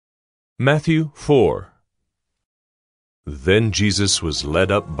Matthew 4. Then Jesus was led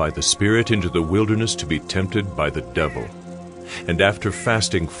up by the Spirit into the wilderness to be tempted by the devil. And after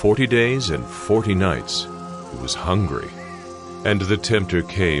fasting 40 days and 40 nights, he was hungry. And the tempter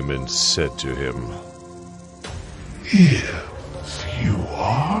came and said to him, If you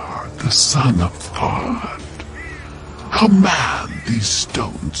are the Son of God, command these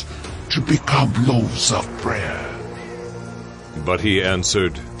stones to become loaves of bread. But he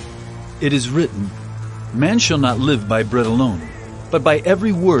answered, It is written, Man shall not live by bread alone, but by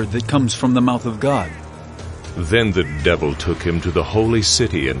every word that comes from the mouth of God. Then the devil took him to the holy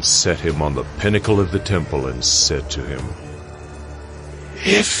city and set him on the pinnacle of the temple and said to him,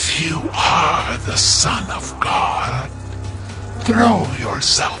 If you are the Son of God, throw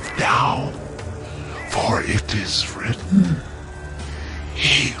yourself down, for it is written,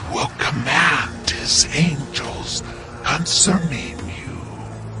 He will command His angels concerning you,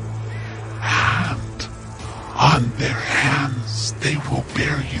 and on their hands they will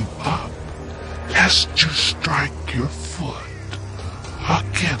bear you up, lest you strike your foot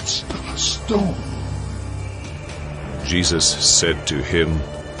against a stone. Jesus said to him,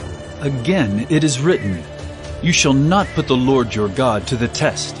 Again it is written, You shall not put the Lord your God to the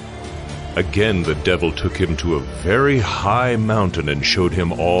test. Again the devil took him to a very high mountain and showed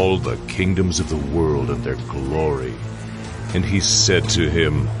him all the kingdoms of the world and their glory. And he said to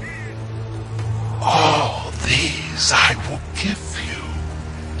him, All these I will give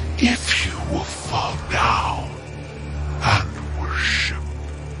you, if you will fall down and worship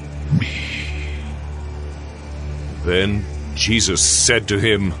me. Then Jesus said to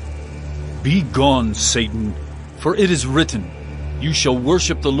him, Be gone, Satan, for it is written, You shall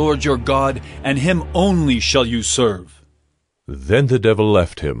worship the Lord your God, and him only shall you serve. Then the devil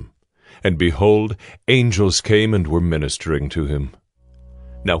left him, and behold, angels came and were ministering to him.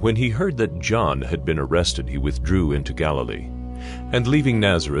 Now when he heard that John had been arrested, he withdrew into Galilee. And leaving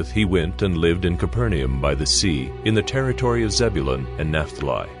Nazareth, he went and lived in Capernaum by the sea, in the territory of Zebulun and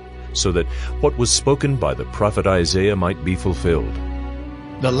Naphtali, so that what was spoken by the prophet Isaiah might be fulfilled.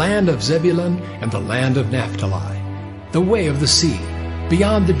 The land of Zebulun and the land of Naphtali, the way of the sea,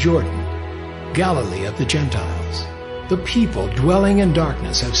 beyond the Jordan, Galilee of the Gentiles. The people dwelling in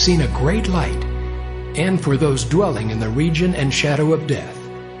darkness have seen a great light, and for those dwelling in the region and shadow of death,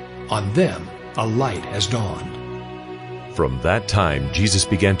 on them a light has dawned. From that time Jesus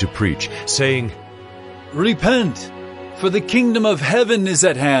began to preach, saying, Repent, for the kingdom of heaven is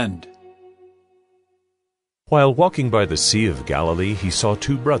at hand. While walking by the Sea of Galilee, he saw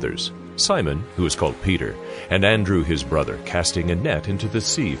two brothers, Simon, who is called Peter, and Andrew his brother, casting a net into the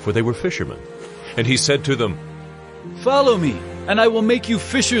sea, for they were fishermen. And he said to them, Follow me, and I will make you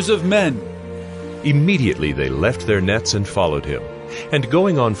fishers of men. Immediately they left their nets and followed him. And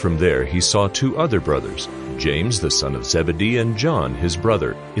going on from there, he saw two other brothers, James the son of Zebedee and John his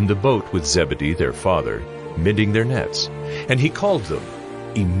brother, in the boat with Zebedee their father, mending their nets. And he called them.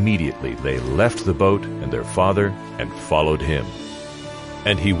 Immediately they left the boat and their father and followed him.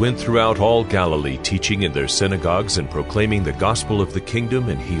 And he went throughout all Galilee, teaching in their synagogues and proclaiming the gospel of the kingdom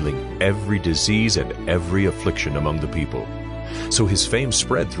and healing every disease and every affliction among the people. So his fame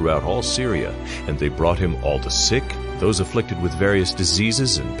spread throughout all Syria, and they brought him all the sick, those afflicted with various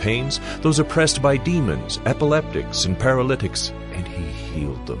diseases and pains, those oppressed by demons, epileptics, and paralytics, and he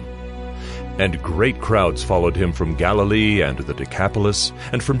healed them. And great crowds followed him from Galilee and the Decapolis,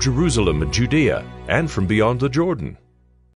 and from Jerusalem and Judea, and from beyond the Jordan.